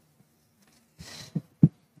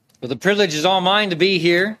Well, the privilege is all mine to be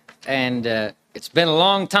here, and it's been a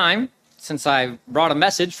long time since I brought a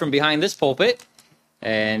message from behind this pulpit,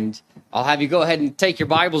 and I'll have you go ahead and take your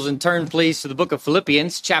Bibles and turn, please, to the book of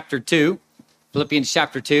Philippians, chapter 2. Philippians,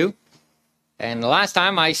 chapter 2. And the last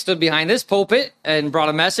time I stood behind this pulpit and brought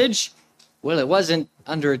a message, well, it wasn't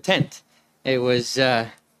under a tent. It was in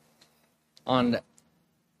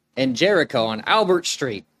Jericho on Albert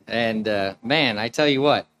Street. And man, I tell you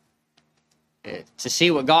what, to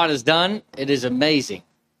see what God has done, it is amazing.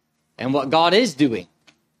 And what God is doing,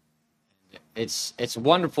 it's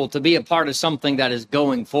wonderful to be a part of something that is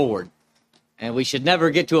going forward. And we should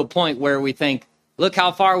never get to a point where we think, look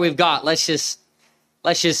how far we've got, let's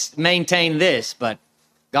just maintain this. But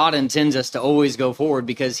God intends us to always go forward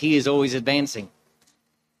because he is always advancing.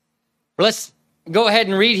 Let's go ahead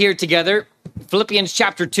and read here together. Philippians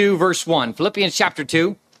chapter 2, verse 1. Philippians chapter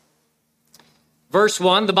 2, verse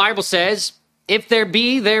 1, the Bible says, "If there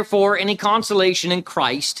be therefore any consolation in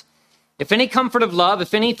Christ, if any comfort of love,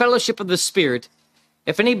 if any fellowship of the Spirit,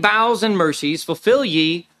 if any bowels and mercies, fulfill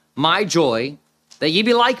ye my joy, that ye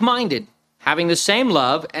be like-minded, having the same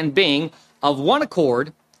love, and being of one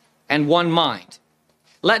accord and one mind.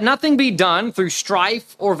 Let nothing be done through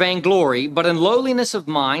strife or vainglory, but in lowliness of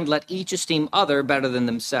mind let each esteem other better than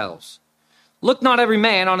themselves. Look not every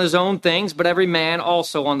man on his own things, but every man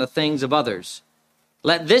also on the things of others.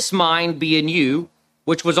 Let this mind be in you,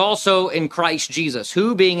 which was also in Christ Jesus,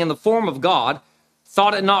 who, being in the form of God,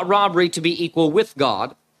 thought it not robbery to be equal with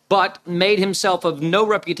God, but made himself of no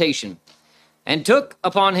reputation, and took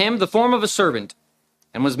upon him the form of a servant,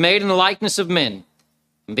 and was made in the likeness of men.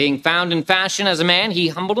 And being found in fashion as a man, he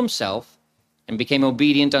humbled himself, and became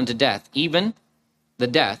obedient unto death, even the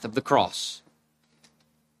death of the cross.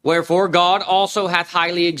 Wherefore God also hath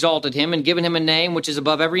highly exalted him, and given him a name which is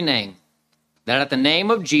above every name, that at the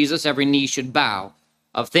name of Jesus every knee should bow,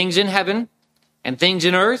 of things in heaven, and things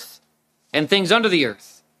in earth, and things under the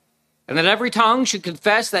earth, and that every tongue should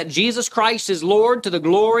confess that Jesus Christ is Lord, to the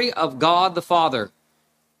glory of God the Father.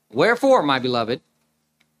 Wherefore, my beloved,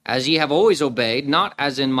 as ye have always obeyed, not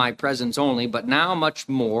as in my presence only, but now much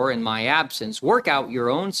more in my absence, work out your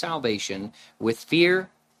own salvation with fear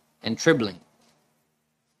and trembling."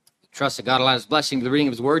 Trust that God allows blessing to the reading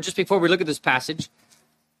of his word. Just before we look at this passage,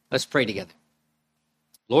 let's pray together.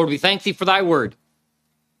 Lord, we thank thee for thy word.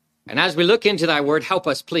 And as we look into thy word, help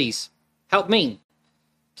us, please. Help me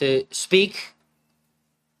to speak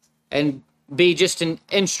and be just an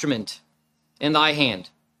instrument in thy hand.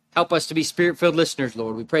 Help us to be spirit-filled listeners,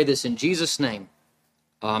 Lord. We pray this in Jesus' name.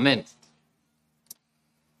 Amen.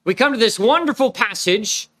 We come to this wonderful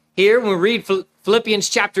passage here when we read Philippians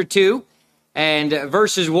chapter 2 and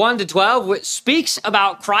verses 1 to 12, which speaks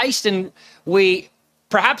about Christ. And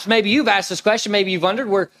perhaps maybe you've asked this question, maybe you've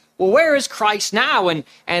wondered, where is Christ now?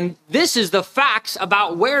 And this is the facts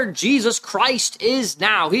about where Jesus Christ is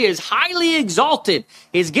now. He is highly exalted.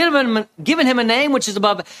 He's given him a name which is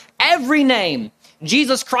above every name.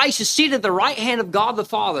 Jesus Christ is seated at the right hand of God the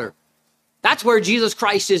Father. That's where Jesus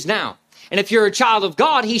Christ is now. And if you're a child of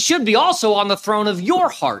God, he should be also on the throne of your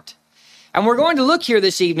heart. And we're going to look here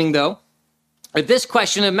this evening, though, at this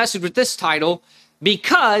question, a message with this title,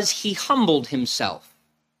 because he humbled himself.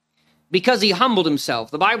 Because he humbled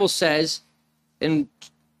himself. The Bible says in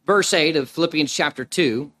verse 8 of Philippians chapter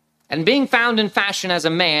 2, "And being found in fashion as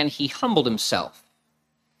a man, he humbled himself,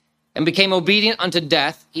 and became obedient unto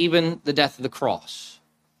death, even the death of the cross."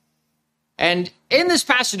 And in this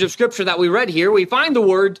passage of scripture that we read here, we find the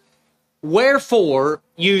word wherefore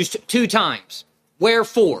used 2 times.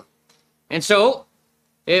 Wherefore. And so,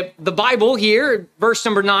 if the Bible here, verse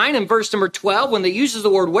number 9 and verse number 12, when it uses the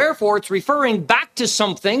word wherefore, it's referring back to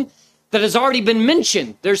something that has already been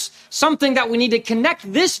mentioned. There's something that we need to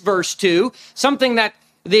connect this verse to, something that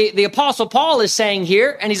the Apostle Paul is saying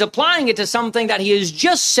here, and he's applying it to something that he has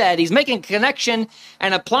just said. He's making a connection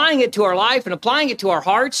and applying it to our life and applying it to our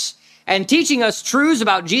hearts and teaching us truths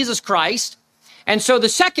about Jesus Christ. And so the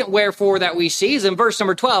second wherefore that we see is in verse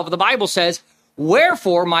number 12. The Bible says,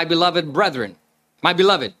 "Wherefore, my beloved brethren," my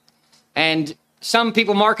beloved. And some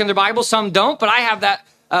people mark in their Bible, some don't, but I have that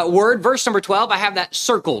word, verse number 12, I have that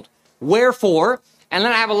circled. Wherefore, and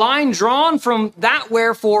then I have a line drawn from that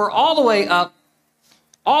wherefore all the way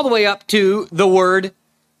up to the word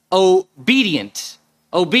obedient.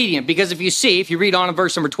 Obedient, because if you read on in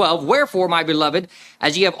verse number 12, "Wherefore, my beloved,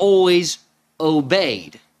 as ye have always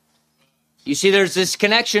obeyed." You see, there's this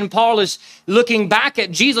connection. Paul is looking back at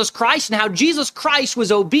Jesus Christ and how Jesus Christ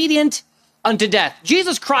was obedient unto death.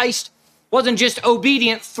 Jesus Christ wasn't just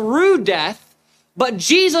obedient through death, but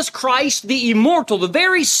Jesus Christ, the immortal, the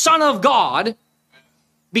very Son of God,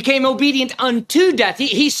 became obedient unto death.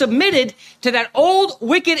 He submitted to that old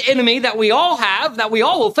wicked enemy that we all have, that we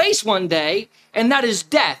all will face one day, and that is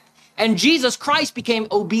death. And Jesus Christ became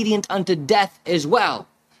obedient unto death as well.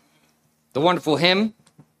 The wonderful hymn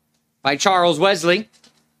by Charles Wesley,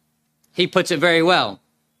 he puts it very well.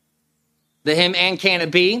 The hymn, And Can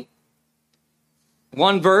It Be?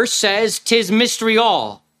 One verse says, "'Tis mystery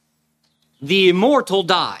all, the immortal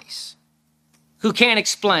dies. Who can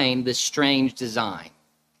explain this strange design?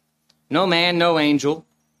 No man, no angel.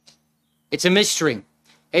 It's a mystery.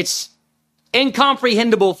 It's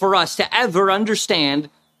incomprehensible for us to ever understand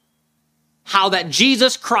how that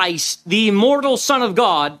Jesus Christ, the immortal Son of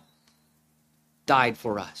God, died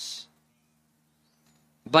for us.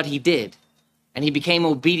 But he did. And he became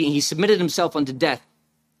obedient. He submitted himself unto death.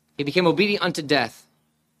 He became obedient unto death.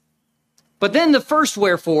 But then the first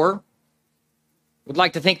wherefore, would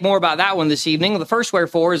like to think more about that one this evening. The first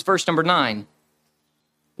wherefore is verse number 9.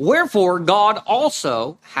 Wherefore God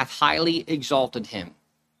also hath highly exalted him.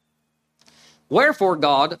 Wherefore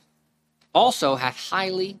God also hath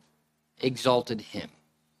highly exalted him.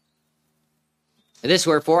 This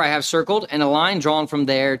wherefore I have circled, and a line drawn from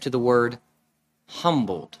there to the word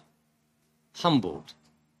humbled. Humbled.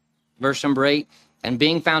 Verse number 8, and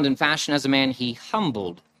being found in fashion as a man, he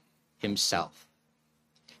humbled himself.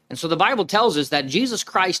 And so the Bible tells us that Jesus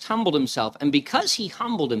Christ humbled himself, and because he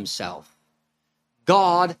humbled himself,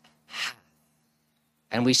 God hath.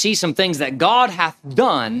 And we see some things that God hath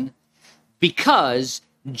done because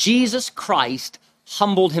Jesus Christ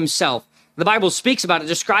humbled himself. The Bible speaks about it,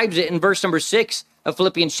 describes it in verse number 6 of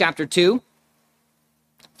Philippians chapter 2.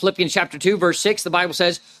 Philippians chapter 2, verse 6, the Bible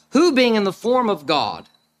says, who being in the form of God,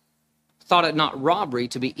 thought it not robbery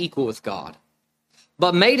to be equal with God,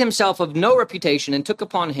 but made himself of no reputation, and took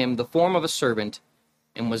upon him the form of a servant,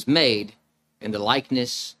 and was made in the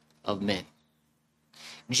likeness of men.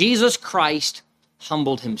 Jesus Christ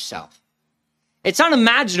humbled himself. It's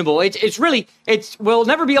unimaginable. We'll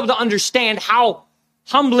never be able to understand how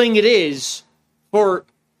humbling it is for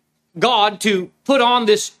God to put on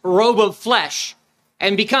this robe of flesh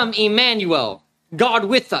and become Emmanuel, God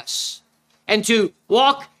with us, and to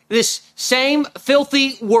walk this same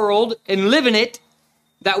filthy world and live in it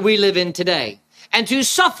that we live in today, and to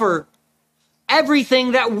suffer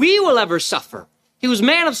everything that we will ever suffer. He was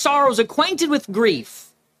man of sorrows, acquainted with grief.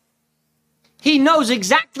 He knows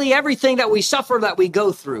exactly everything that we suffer, that we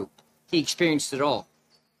go through. He experienced it all.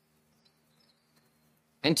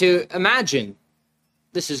 And to imagine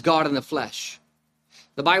this is God in the flesh.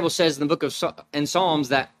 The Bible says in the book of Psalms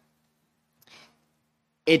that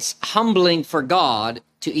it's humbling for God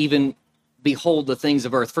to even behold the things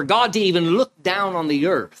of earth. For God to even look down on the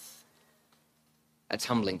earth, that's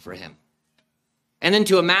humbling for him. And then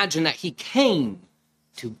to imagine that he came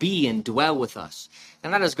to be and dwell with us.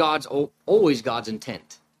 And that is always God's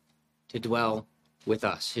intent, to dwell with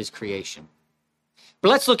us, his creation. But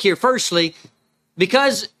let's look here. Firstly,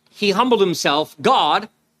 because he humbled himself, God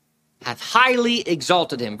hath highly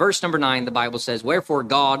exalted him. Verse number 9, the Bible says, wherefore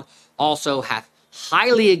God also hath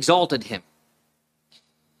highly exalted him.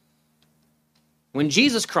 When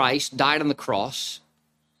Jesus Christ died on the cross,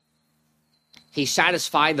 he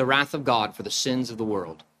satisfied the wrath of God for the sins of the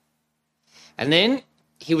world. And then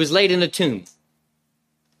he was laid in a tomb.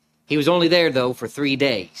 He was only there, though, for 3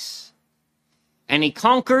 days. And he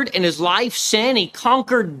conquered in his life sin. He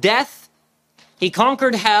conquered death. He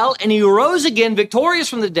conquered hell. And he rose again victorious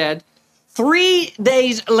from the dead 3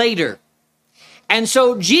 days later. And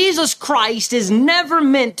so Jesus Christ is never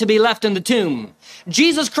meant to be left in the tomb.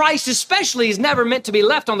 Jesus Christ especially is never meant to be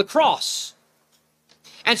left on the cross.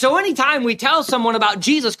 And so anytime we tell someone about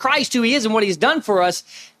Jesus Christ, who he is and what he's done for us,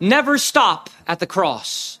 never stop at the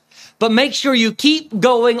cross. But make sure you keep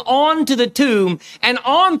going on to the tomb and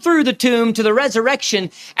on through the tomb to the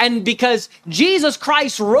resurrection. And because Jesus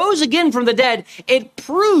Christ rose again from the dead, it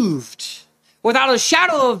proved without a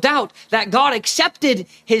shadow of doubt that God accepted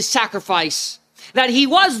his sacrifice, that he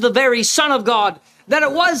was the very Son of God, that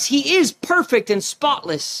he is perfect and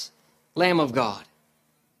spotless Lamb of God.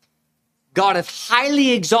 God hath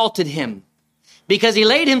highly exalted him because he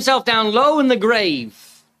laid himself down low in the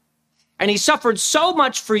grave. And he suffered so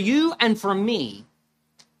much for you and for me.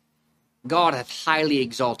 God hath highly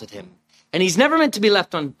exalted him. And he's never meant to be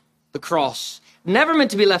left on the cross. Never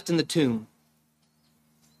meant to be left in the tomb.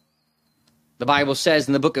 The Bible says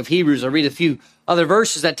in the book of Hebrews, I'll read a few other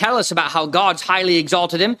verses that tell us about how God's highly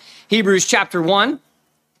exalted him. Hebrews chapter 1,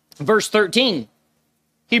 verse 13.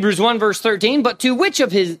 Hebrews 1, verse 13. But to which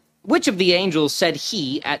of the angels said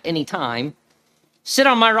he at any time, sit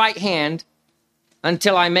on my right hand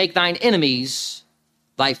until I make thine enemies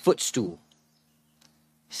thy footstool?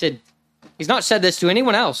 He said, he's not said this to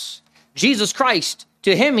anyone else. Jesus Christ,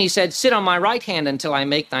 to him he said, sit on my right hand until I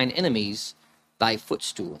make thine enemies thy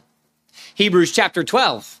footstool. Hebrews chapter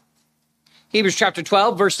 12. Hebrews chapter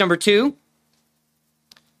 12, verse number 2.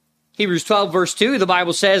 Hebrews 12, verse 2, the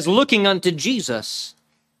Bible says, looking unto Jesus,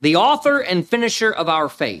 the author and finisher of our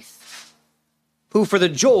faith, who for the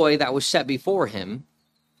joy that was set before him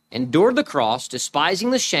endured the cross,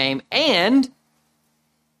 despising the shame, and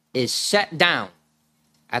is set down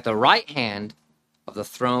at the right hand of the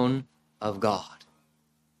throne of God.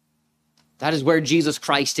 That is where Jesus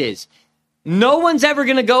Christ is. No one's ever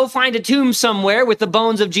going to go find a tomb somewhere with the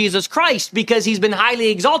bones of Jesus Christ because he's been highly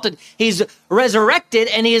exalted. He's resurrected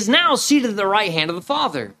and he is now seated at the right hand of the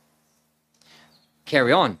Father.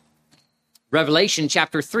 Carry on. Revelation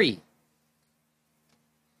chapter 3.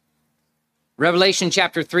 Revelation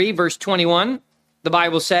chapter 3, verse 21. The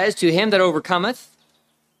Bible says, to him that overcometh,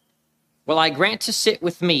 will I grant to sit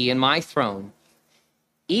with me in my throne,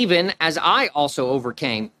 even as I also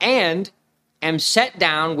overcame, and am set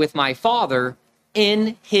down with my Father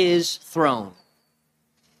in his throne.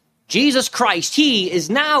 Jesus Christ, he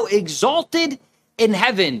is now exalted in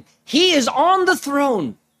heaven. He is on the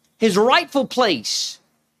throne, his rightful place.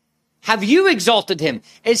 Have you exalted him?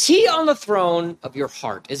 Is he on the throne of your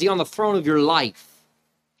heart? Is he on the throne of your life?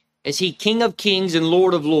 Is he King of kings and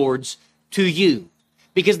Lord of lords to you?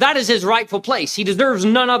 Because that is his rightful place. He deserves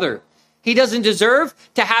none other. He doesn't deserve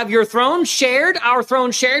to have your throne shared, our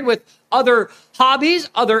throne shared with other hobbies,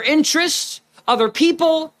 other interests, other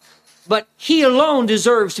people, but he alone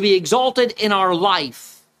deserves to be exalted in our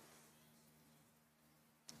life.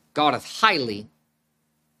 God hath highly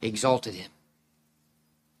exalted him.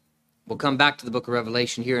 We'll come back to the book of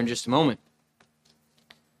Revelation here in just a moment.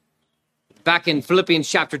 Back in Philippians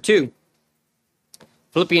chapter 2.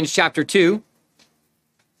 Philippians chapter 2.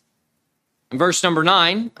 In verse number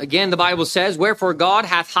 9, again the Bible says, wherefore God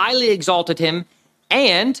hath highly exalted him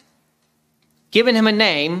and given him a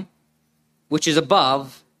name which is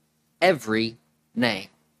above every name.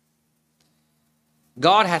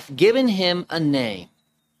 God hath given him a name.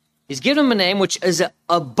 He's given him a name which is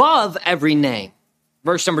above every name.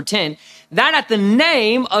 Verse number 10, that at the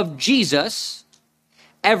name of Jesus,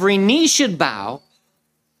 every knee should bow,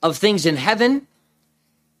 of things in heaven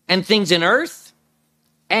and things in earth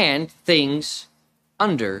and things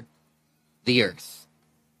under the earth.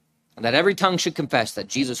 And that every tongue should confess that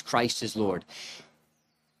Jesus Christ is Lord.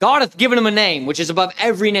 God hath given him a name which is above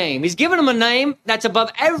every name. He's given him a name that's above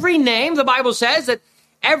every name. The Bible says that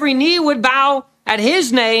every knee would bow at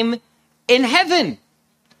his name in heaven.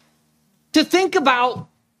 To think about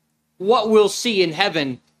what we'll see in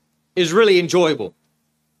heaven is really enjoyable.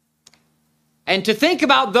 And to think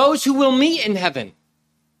about those who will meet in heaven.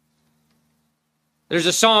 There's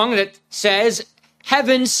a song that says,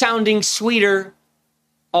 heaven sounding sweeter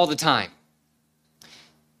all the time.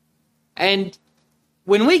 And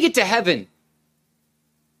when we get to heaven,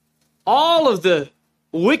 all of the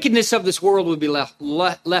wickedness of this world will be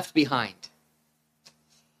left behind.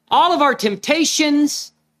 All of our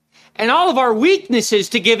temptations and all of our weaknesses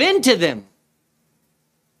to give in to them,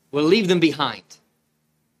 we'll leave them behind.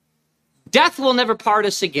 Death will never part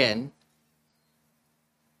us again.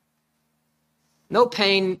 No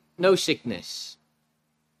pain, no sickness.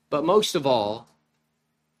 But most of all,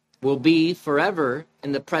 we'll be forever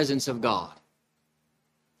in the presence of God.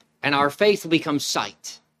 And our faith will become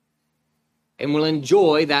sight. And we'll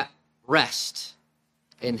enjoy that rest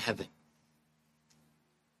in heaven.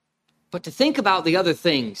 But to think about the other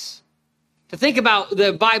things, to think about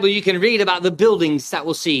the Bible, you can read about the buildings that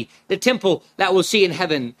we'll see, the temple that we'll see in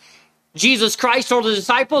heaven. Jesus Christ told the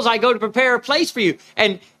disciples, I go to prepare a place for you.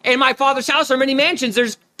 And in my Father's house are many mansions.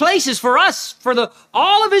 There's places for us, for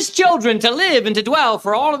all of his children to live and to dwell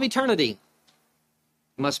for all of eternity.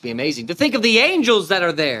 It must be amazing to think of the angels that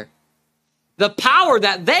are there, the power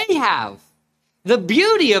that they have, the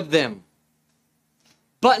beauty of them.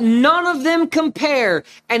 But none of them compare,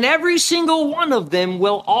 and every single one of them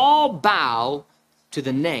will all bow to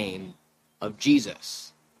the name of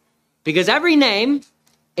Jesus. Because every name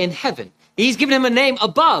in heaven, he's given him a name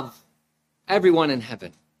above everyone in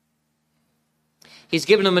heaven. He's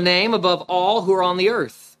given him a name above all who are on the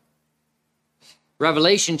earth.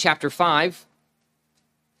 Revelation chapter 5.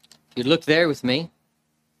 If you look there with me,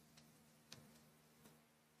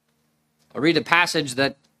 I'll read a passage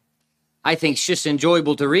that I think is just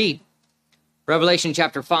enjoyable to read. Revelation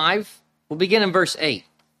chapter 5. We'll begin in verse 8.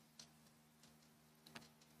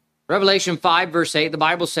 Revelation 5, verse 8, the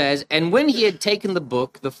Bible says, and when he had taken the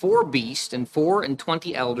book, the 4 beasts and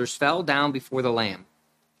 24 elders fell down before the Lamb.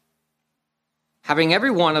 having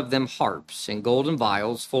every one of them harps and golden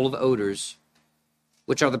vials full of odors,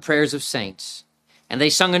 which are the prayers of saints. And they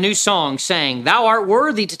sung a new song, saying, Thou art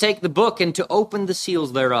worthy to take the book and to open the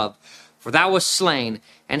seals thereof. For thou wast slain,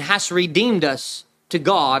 and hast redeemed us to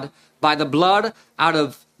God by thy blood out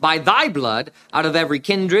of every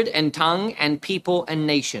kindred and tongue and people and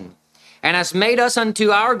nation, and hast made us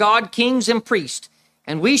unto our God kings and priests,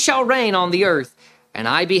 and we shall reign on the earth. And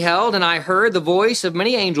I beheld, and I heard the voice of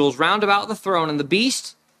many angels round about the throne, and the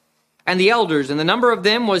beast, and the elders, and the number of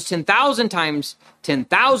them was 10,000 times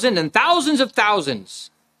 10,000, and thousands of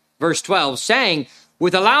thousands. Verse 12, saying,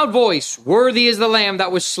 with a loud voice, Worthy is the Lamb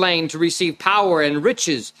that was slain to receive power and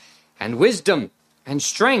riches and wisdom and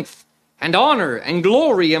strength and honor and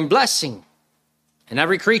glory and blessing. And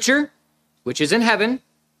every creature which is in heaven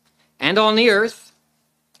and on the earth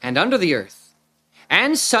and under the earth,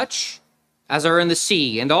 and such as are in the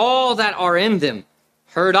sea, and all that are in them,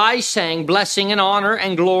 heard I saying, Blessing and honor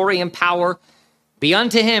and glory and power be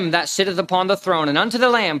unto him that sitteth upon the throne, and unto the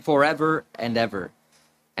Lamb forever and ever.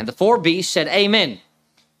 And the four beasts said, Amen.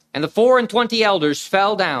 And the 24 elders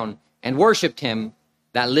fell down and worshipped him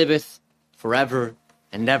that liveth forever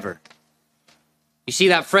and ever. You see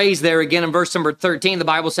that phrase there again in verse number 13. The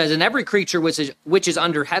Bible says, And every creature which is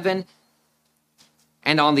under heaven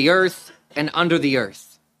and on the earth and under the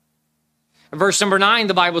earth. In verse number 9,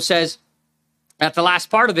 the Bible says, at the last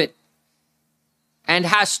part of it,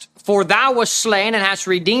 For thou wast slain, and hast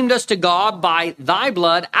redeemed us to God by thy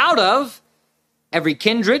blood out of every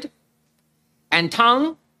kindred and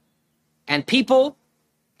tongue and people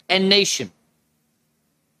and nation.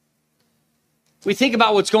 We think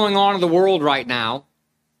about what's going on in the world right now.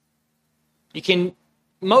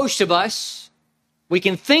 Most of us, we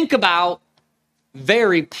can think about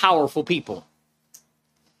very powerful people,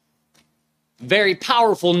 very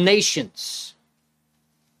powerful nations,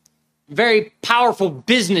 very powerful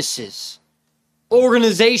businesses,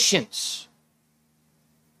 organizations.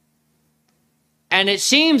 And it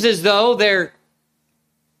seems as though they're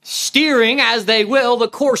steering, as they will, the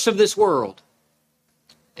course of this world.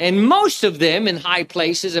 And most of them in high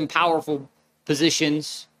places and powerful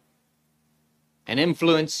positions and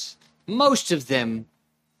influence, most of them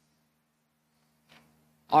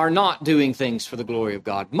are not doing things for the glory of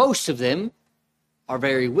God. Most of them are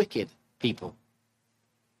very wicked people.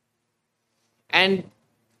 And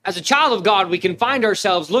as a child of God, we can find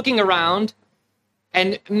ourselves looking around,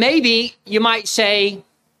 and maybe you might say,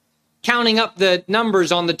 counting up the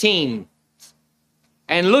numbers on the team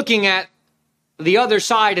and looking at the other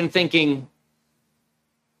side and thinking,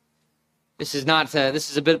 this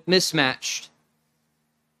is a bit mismatched.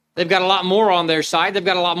 They've got a lot more on their side. They've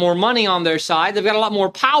got a lot more money on their side. They've got a lot more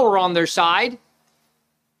power on their side.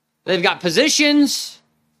 They've got positions.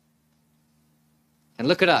 And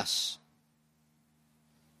look at us.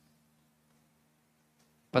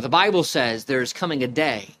 But the Bible says there is coming a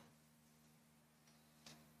day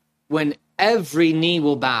when every knee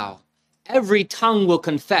will bow, every tongue will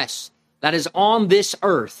confess that is on this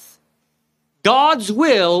earth, God's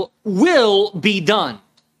will be done.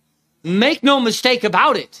 Make no mistake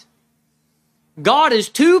about it. God is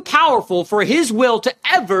too powerful for his will to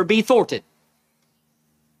ever be thwarted.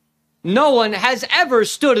 No one has ever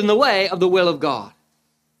stood in the way of the will of God.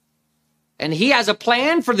 And he has a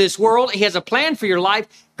plan for this world. He has a plan for your life.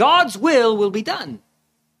 God's will be done.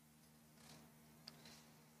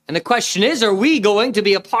 And the question is, are we going to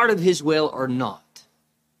be a part of his will or not?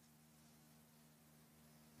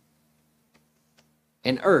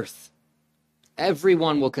 In earth,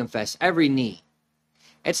 everyone will confess, every knee.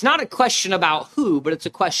 It's not a question about who, but it's a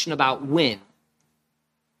question about when.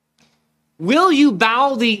 Will you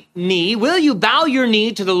bow the knee? Will you bow your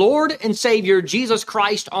knee to the Lord and Savior Jesus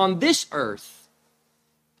Christ on this earth?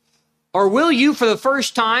 Or will you, for the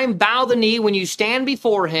first time, bow the knee when you stand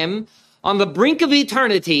before him on the brink of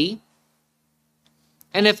eternity?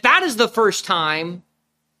 And if that is the first time,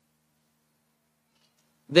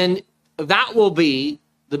 then that will be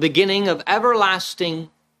the beginning of everlasting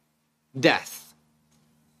death,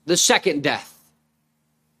 the second death,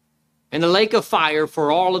 in the lake of fire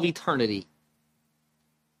for all of eternity.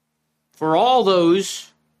 For all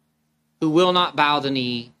those who will not bow the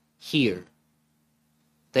knee here,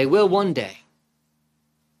 they will one day.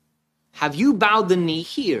 Have you bowed the knee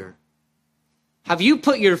here? Have you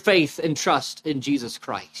put your faith and trust in Jesus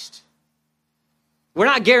Christ? We're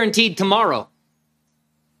not guaranteed tomorrow.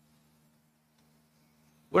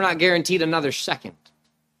 We're not guaranteed another second.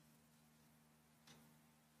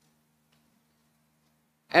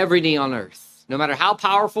 Every knee on earth, no matter how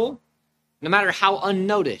powerful, no matter how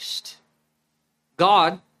unnoticed,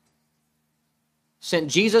 God sent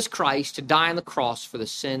Jesus Christ to die on the cross for the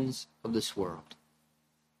sins of this world.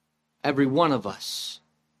 Every one of us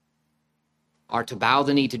are to bow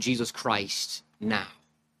the knee to Jesus Christ now.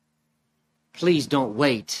 Please don't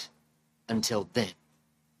wait until then.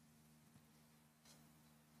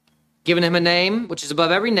 Giving him a name which is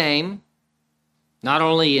above every name, not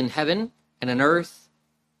only in heaven and on earth,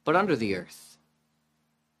 but under the earth.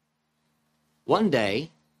 One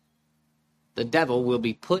day, the devil will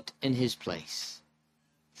be put in his place.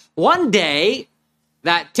 One day,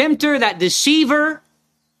 that tempter, that deceiver,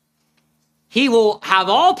 he will have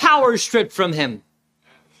all power stripped from him.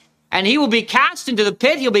 And he will be cast into the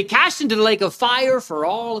pit. He'll be cast into the lake of fire for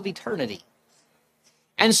all of eternity.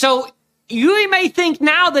 And so you may think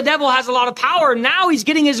now the devil has a lot of power. Now he's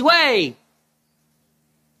getting his way.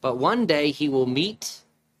 But one day he will meet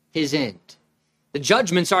his end. The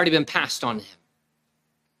judgment's already been passed on him.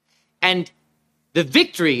 And the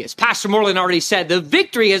victory, as Pastor Moreland already said, the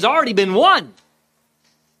victory has already been won.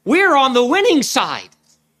 We're on the winning side.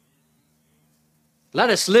 Let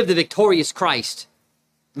us live the victorious Christ,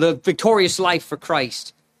 the victorious life for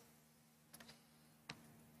Christ.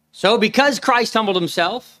 So because Christ humbled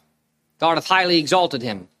himself, God hath highly exalted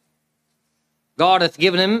him. God hath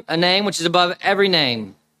given him a name which is above every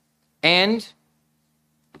name, and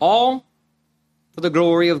all for the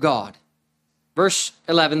glory of God. Verse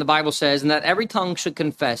 11, the Bible says, and that every tongue should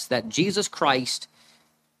confess that Jesus Christ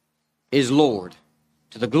is Lord,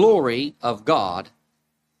 to the glory of God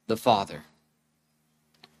the Father.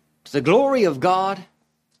 To the glory of God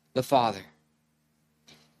the Father.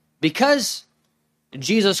 Because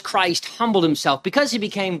Jesus Christ humbled himself, because he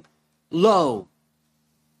became low,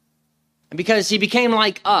 and because he became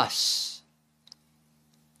like us,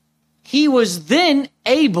 he was then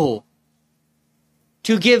able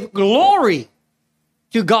to give glory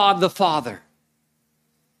to God the Father.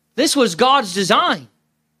 This was God's design.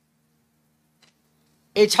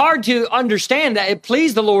 It's hard to understand that it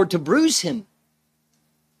pleased the Lord to bruise him.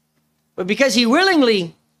 But because he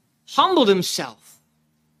willingly humbled himself,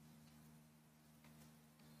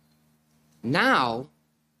 now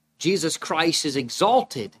Jesus Christ is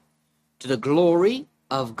exalted to the glory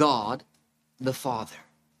of God the Father.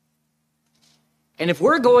 And if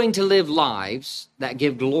we're going to live lives that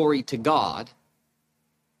give glory to God,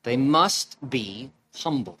 they must be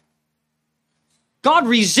humble. God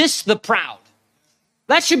resists the proud.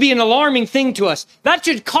 That should be an alarming thing to us. That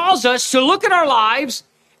should cause us to look at our lives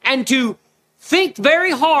and to think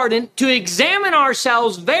very hard and to examine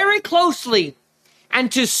ourselves very closely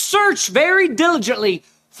and to search very diligently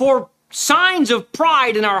for signs of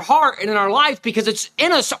pride in our heart and in our life, because it's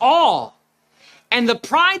in us all. And the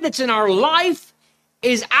pride that's in our life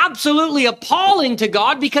is absolutely appalling to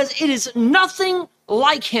God because it is nothing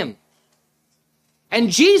like him. And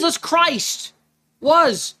Jesus Christ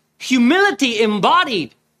was humility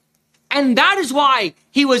embodied. And that is why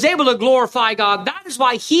he was able to glorify God. That is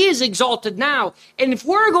why he is exalted now. And if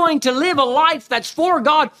we're going to live a life that's for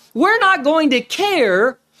God, we're not going to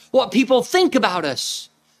care what people think about us.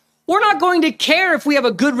 We're not going to care if we have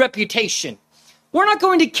a good reputation. We're not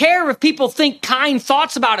going to care if people think kind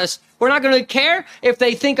thoughts about us. We're not going to care if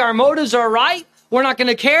they think our motives are right. We're not going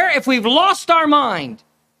to care if we've lost our mind.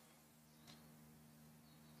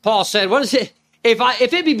 Paul said, what is it?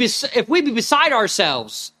 If we be beside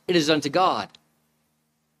ourselves, it is unto God.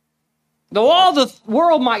 Though all the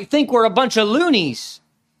world might think we're a bunch of loonies,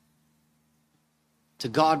 to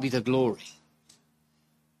God be the glory.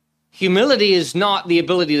 Humility is not the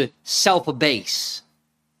ability to self-abase.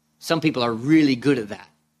 Some people are really good at that.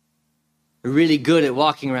 They're really good at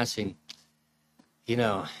walking around saying,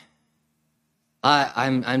 I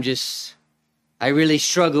really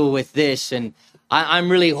struggle with this, and I'm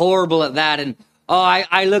really horrible at that, and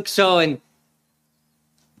I look so, and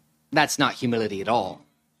that's not humility at all.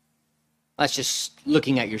 That's just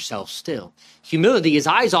looking at yourself still. Humility is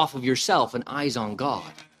eyes off of yourself and eyes on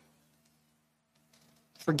God.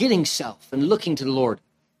 Forgetting self and looking to the Lord.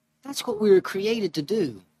 That's what we were created to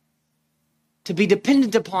do. To be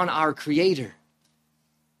dependent upon our Creator.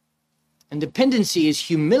 And dependency is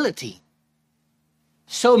humility.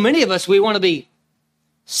 So many of us, we want to be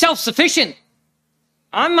self-sufficient.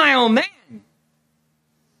 I'm my own man.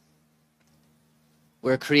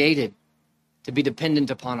 We're created to be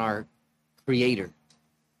dependent upon our Creator.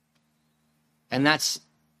 And that's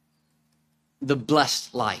the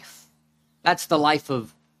blessed life. That's the life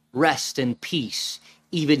of rest and peace,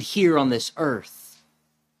 even here on this earth.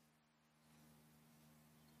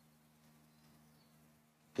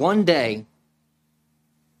 One day,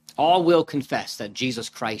 all will confess that Jesus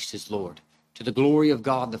Christ is Lord, to the glory of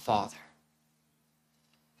God the Father.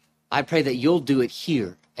 I pray that you'll do it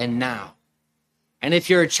here and now. And if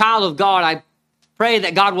you're a child of God, I pray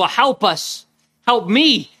that God will help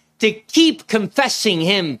me to keep confessing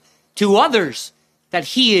him to others, that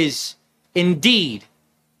he is indeed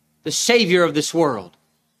the Savior of this world.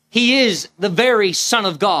 He is the very Son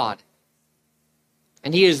of God.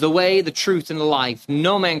 And he is the way, the truth, and the life.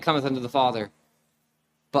 No man cometh unto the Father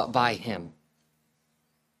but by him.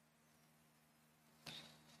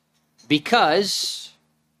 Because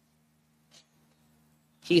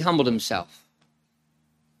he humbled himself,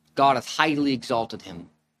 God hath highly exalted him.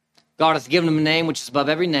 God hath given him a name which is above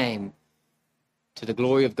every name, to the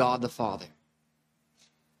glory of God the Father.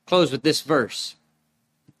 Close with this verse.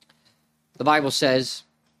 The Bible says,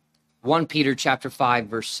 1 Peter chapter 5,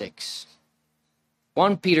 verse 6.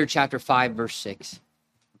 1 Peter chapter 5, verse 6.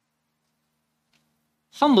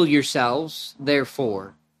 Humble yourselves,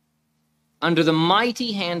 therefore, under the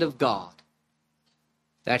mighty hand of God,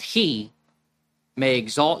 that he may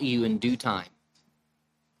exalt you in due time.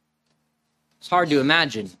 It's hard to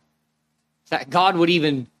imagine that God would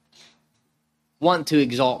even want to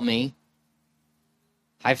exalt me.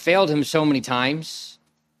 I failed him so many times,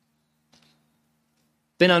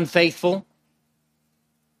 been unfaithful,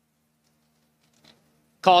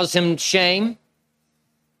 caused him shame.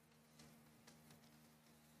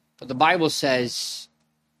 But the Bible says,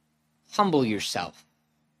 humble yourself.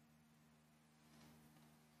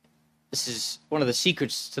 This is one of the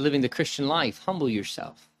secrets to living the Christian life. Humble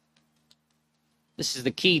yourself. This is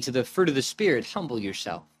the key to the fruit of the Spirit. Humble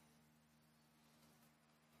yourself.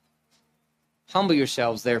 Humble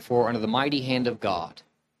yourselves, therefore, under the mighty hand of God.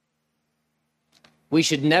 We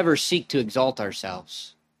should never seek to exalt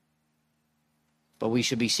ourselves, but we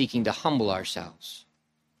should be seeking to humble ourselves.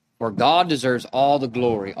 For God deserves all the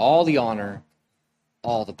glory, all the honor,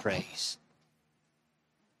 all the praise.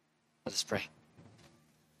 Let us pray.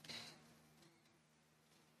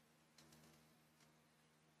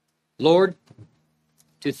 Lord,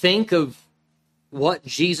 to think of what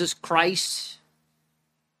Jesus Christ,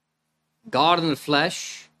 God in the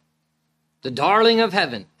flesh, the darling of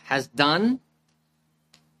heaven, has done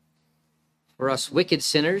for us wicked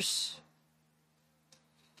sinners.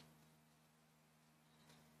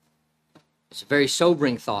 It's a very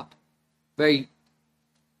sobering thought. Very,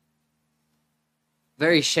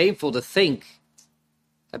 very shameful to think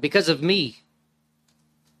that because of me,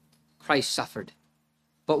 Christ suffered.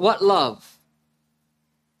 But what love!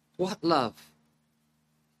 What love!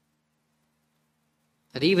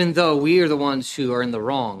 That even though we are the ones who are in the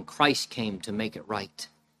wrong, Christ came to make it right.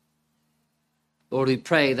 Lord, we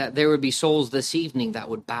pray that there would be souls this evening that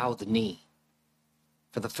would bow the knee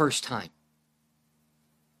for the first time.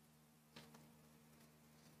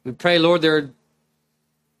 We pray, Lord,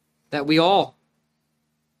 that we all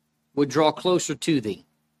would draw closer to thee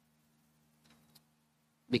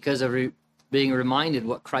because of being reminded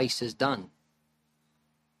what Christ has done.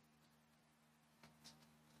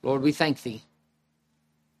 Lord, we thank thee.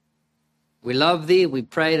 We love thee. We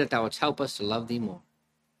pray that thou wouldst help us to love thee more.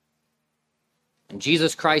 In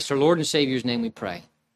Jesus Christ, our Lord and Savior's name we pray.